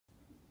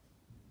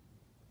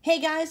Hey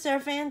guys,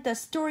 our fan, the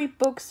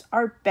storybooks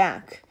are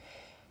back.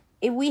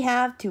 If we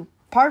have to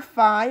part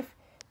 5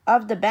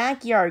 of the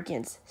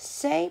Backyardigans,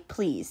 say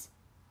please,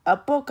 a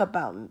book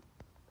about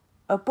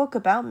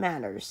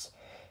manners.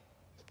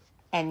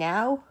 And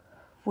now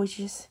we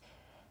just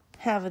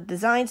have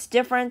designs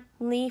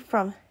differently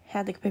from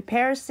had the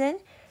comparison,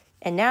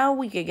 and now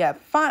we could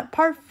get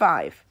part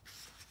 5.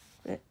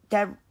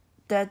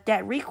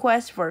 That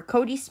request for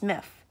Cody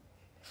Smith.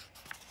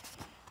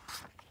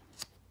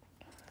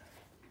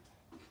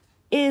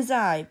 It is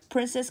I,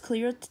 Princess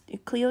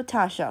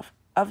Cleotasha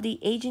of the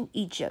ancient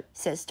Egypt,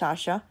 says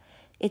Tasha.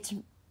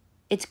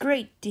 It's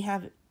great to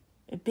have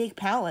a big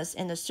palace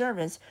and the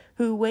servants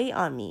who wait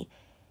on me.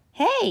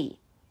 Hey,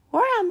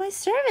 where are my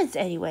servants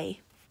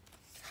anyway?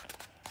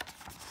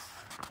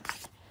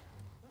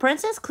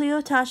 Princess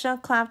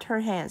Cleotasha clapped her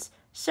hands.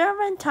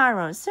 Servant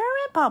Tyrone,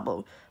 Servant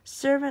Pablo,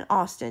 Servant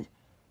Austin.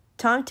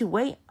 Time to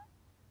wait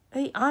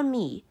on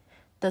me.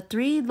 The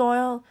 3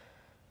 loyal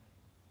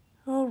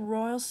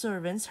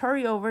servants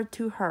hurry over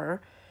to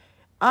her.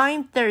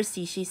 I'm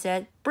thirsty, she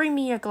said. Bring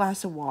me a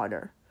glass of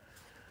water.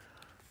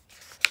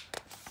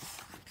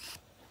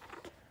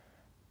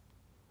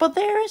 But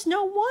there is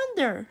no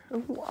water,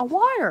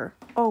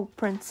 oh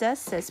princess,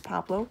 says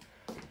Pablo.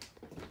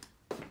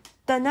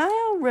 The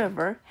Nile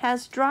River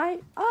has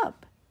dried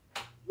up.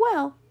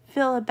 Well,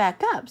 fill it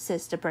back up,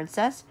 says the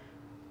princess.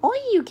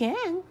 All you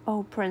can,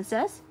 oh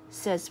princess,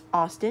 says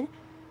Austin.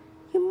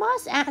 You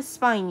must ask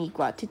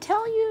Spinigua to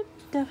tell you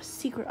the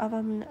secret of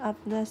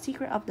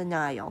the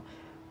Nile.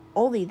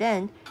 Only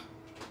then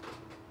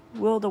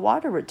will the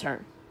water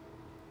return.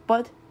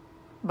 But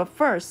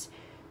first,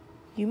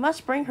 you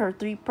must bring her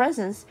 3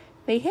 presents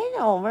they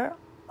hidden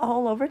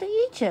all over the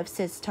Egypt,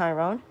 says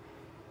Tyrone.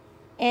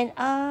 And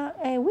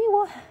we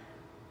will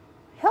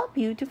help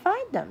you to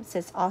find them,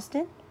 says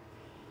Austin.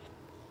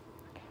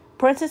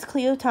 Princess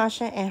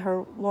Cleotasha and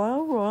her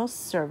royal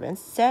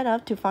servants set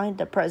up to find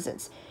the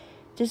presents.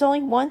 There's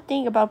only one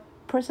thing about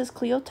Princess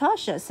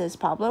Cleotasha, says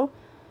Pablo.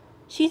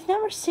 She's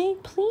never saying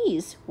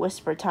please,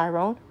 whispered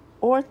Tyrone.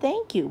 Or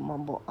thank you,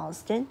 mumbled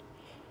Austin.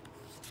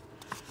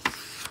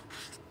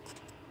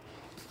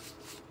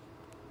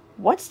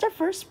 What's the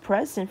first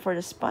present for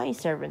the spy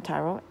servant,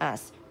 Tyrone?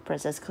 Asked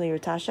Princess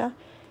Cleotasha.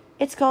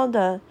 It's called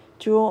the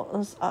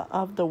Jewels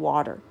of the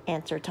Water,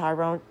 answered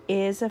Tyrone. It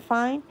is a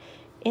find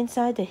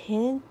inside the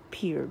hidden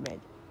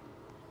pyramid.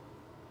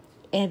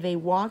 And they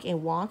walk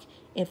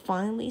and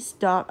finally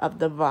stop up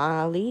the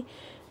valley,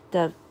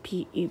 the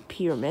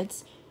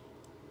pyramids.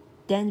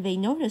 Then they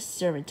noticed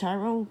Servant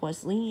Tyrone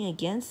was leaning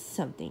against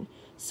something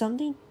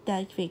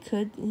that they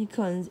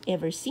couldn't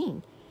ever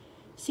see.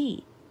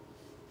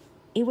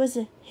 It was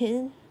a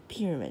hidden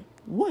pyramid.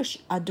 Whoosh!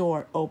 A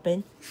door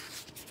opened.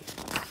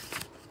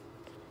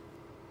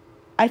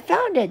 I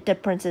found it, the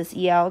princess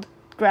yelled,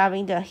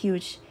 grabbing the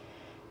huge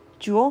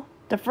jewel,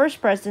 the first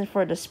present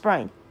for the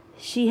sprite.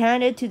 She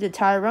handed it to the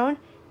Tyrone.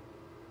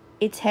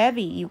 It's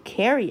heavy, you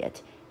carry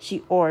it,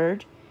 she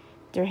ordered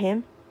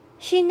him.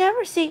 She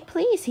never said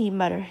please, he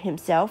muttered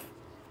himself.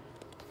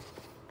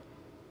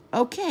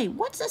 Okay,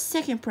 what's the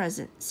second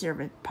present,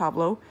 Servant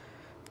Pablo?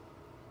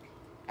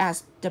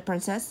 Asked the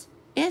princess.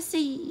 It's the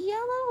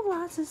yellow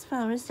lotus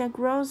flowers that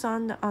grows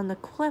on the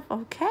cliff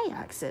of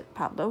Kayak, said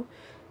Pablo.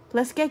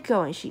 Let's get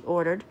going, she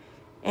ordered.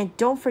 And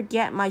don't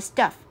forget my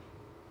stuff.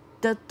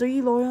 The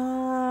 3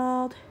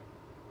 loyal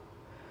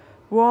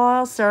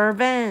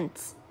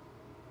servants.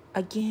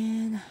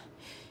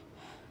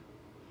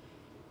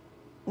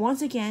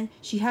 Once again,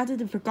 she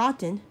hadn't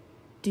forgotten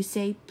to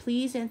say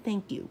please and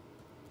thank you.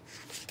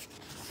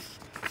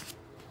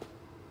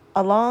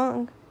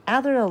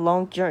 After a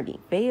long journey,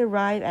 they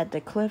arrived at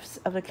the cliffs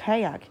of the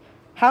Kayak.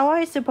 How are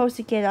I supposed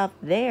to get up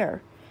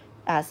there?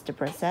 Asked the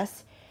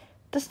princess.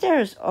 The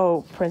stairs,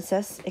 oh,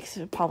 princess,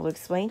 Pablo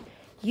explained.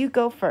 You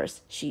go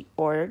first, she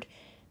ordered.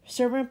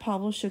 Servant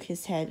Pablo shook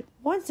his head.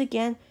 Once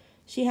again,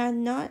 she had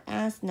not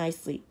asked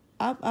nicely.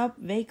 Up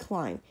they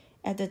climbed.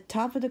 At the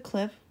top of the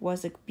cliff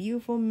was a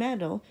beautiful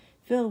meadow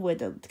filled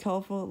with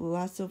colorful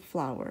lasso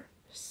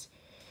flowers.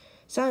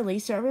 Suddenly,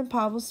 Servant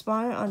Pablo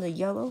spotted on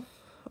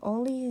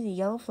only the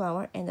yellow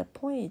flower and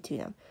pointed to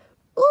them.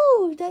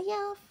 Ooh, the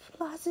yellow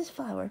lotus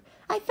flower.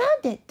 I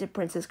found it, the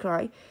princess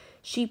cried.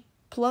 She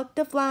plucked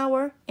the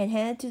flower and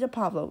handed it to the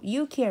Pablo.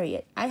 You carry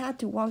it. I had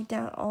to walk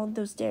down all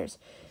those stairs.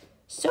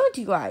 So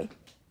do I,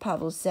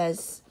 Pablo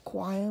says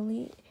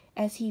quietly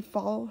as he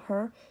followed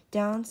her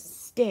down the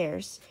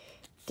stairs.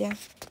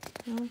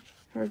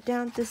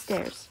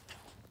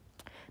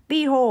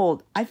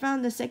 Behold, I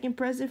found the second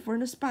present for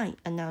the spine,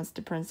 announced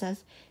the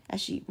princess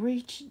as she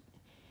reached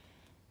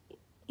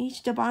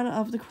the bottom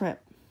of the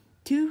crypt.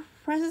 2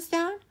 presents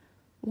down,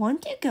 1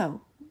 to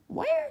go.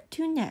 Where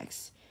to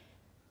next?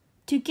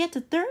 To get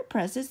the 3rd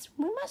present,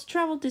 we must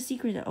travel to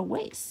secret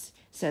oasis,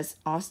 says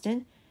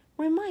Austin.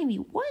 Remind me,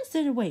 what is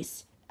the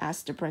oasis?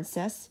 Asked the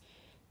princess.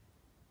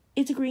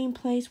 It's a green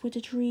place with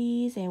the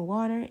trees and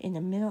water in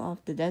the middle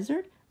of the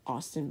desert,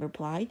 Austin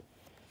replied.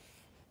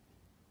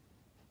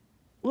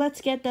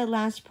 Let's get that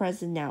last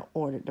present now,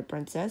 ordered the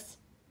princess.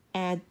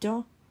 And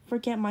don't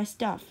forget my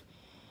stuff."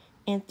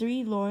 And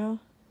 3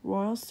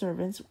 royal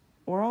servants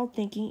were all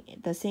thinking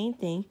the same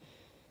thing.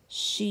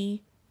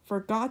 She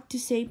forgot to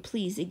say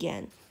please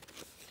again.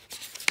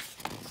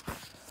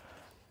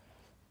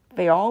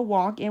 They all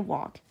walk and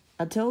walk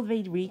until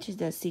they reach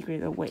the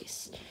secret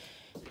oasis.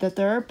 The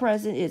third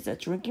present is a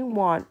drinking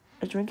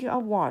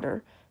of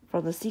water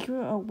from the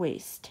secret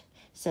oasis,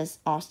 says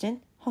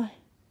Austin,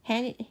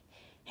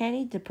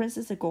 handing the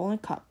princess a golden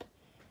cup.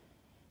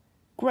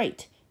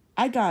 "Great!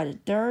 I got a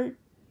third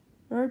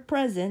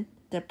present,"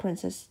 the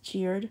princess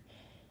cheered.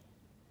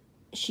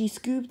 She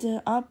scooped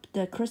up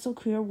the crystal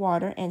clear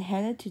water and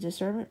handed it to the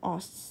servant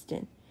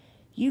Austin.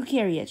 "You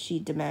carry it," she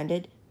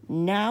demanded.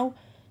 "Now,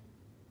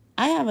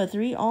 I have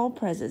 3 all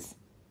presents.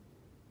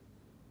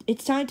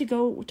 It's time to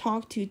go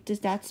talk to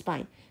that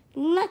spy.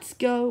 Let's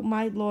go,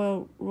 my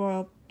loyal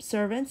royal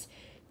servants,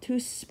 to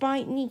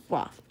Spy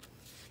Niqua."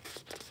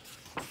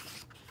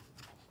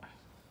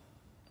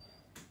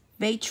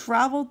 They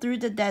traveled through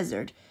the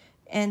desert,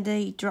 and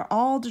they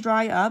all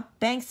dry up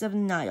banks of the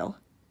Nile.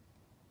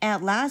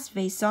 At last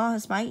they saw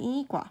Spy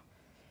Niqua.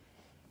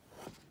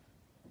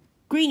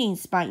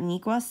 "Greetings, Spy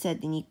Niqua,"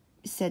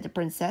 said the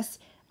princess.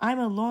 "I'm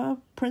a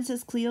loyal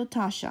Princess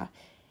Cleopatra,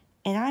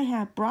 and I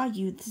have brought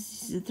you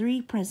the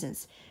 3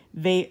 presents.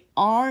 They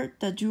are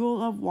the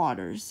jewel of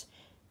waters,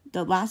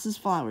 the lasses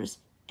flowers,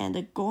 and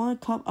the golden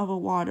cup of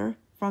water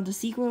from the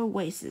secret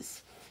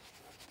oasis."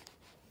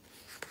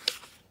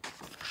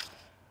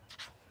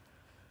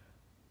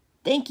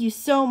 "Thank you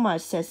so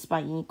much," said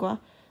Spy Niqua.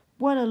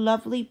 "What a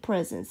lovely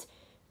presents.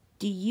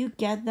 Do you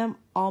get them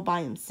all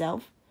by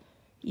yourself?"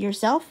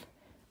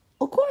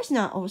 "Of course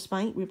not, old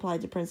Spy,"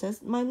 replied the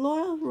princess. "My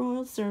loyal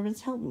royal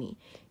servants help me,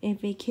 and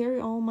they carry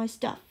all my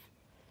stuff."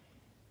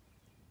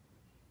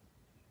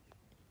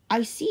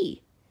 "I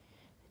see.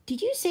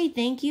 Did you say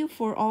thank you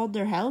for all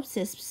their help?"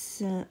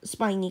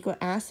 Spy Niqua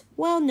asked.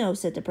 "Well, no,"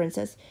 said the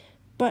princess.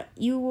 "But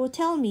you will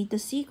tell me the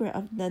secret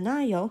of the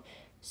Nile,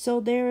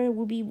 so there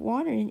will be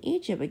water in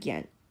Egypt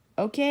again."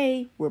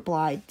 "Okay,"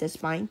 replied the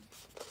spy.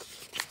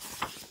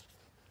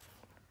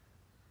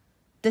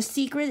 "The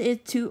secret is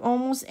to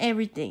almost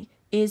everything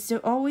is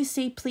to always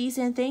say please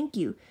and thank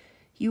you.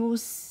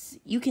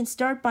 You can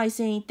start by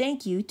saying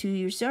thank you to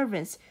your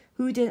servants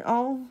who did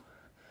all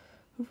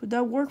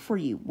the work for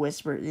you,"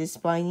 whispered the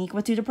Spy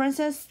Niqua to the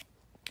princess.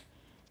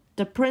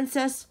 The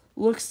princess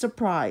looked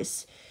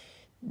surprised.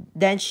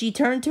 Then she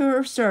turned to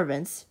her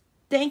servants.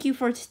 "Thank you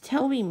for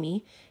telling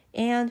me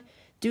and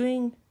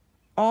doing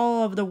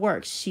all of the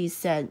work," she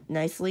said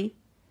nicely.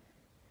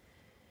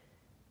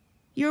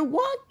 "You're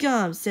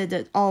welcome,"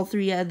 said all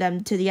 3 of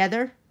them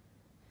together.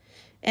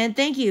 "And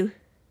thank you,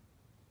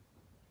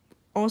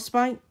 old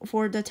Spy,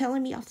 for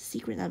telling me of the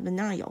secret of the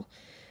Nile,"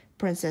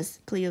 Princess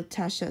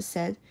Cleopatra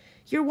said.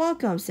 "You're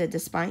welcome," said the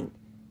spy.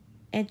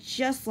 And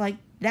just like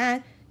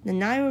that, the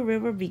Nile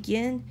River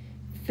began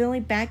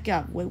filling back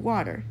up with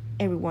water.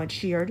 Everyone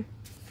cheered.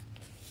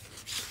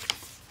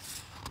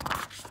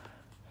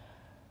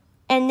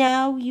 "And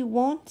now you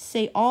won't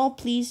say all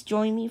please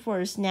join me for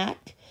a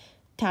snack?"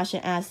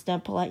 Tasha asked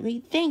them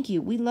politely. "Thank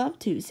you, we love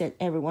to," said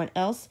everyone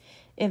else.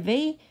 And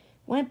they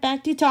went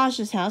back to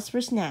Tasha's house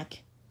for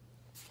snack.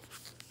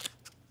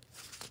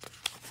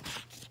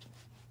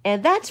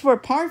 And that's for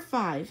part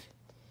 5.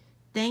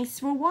 Thanks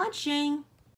for watching.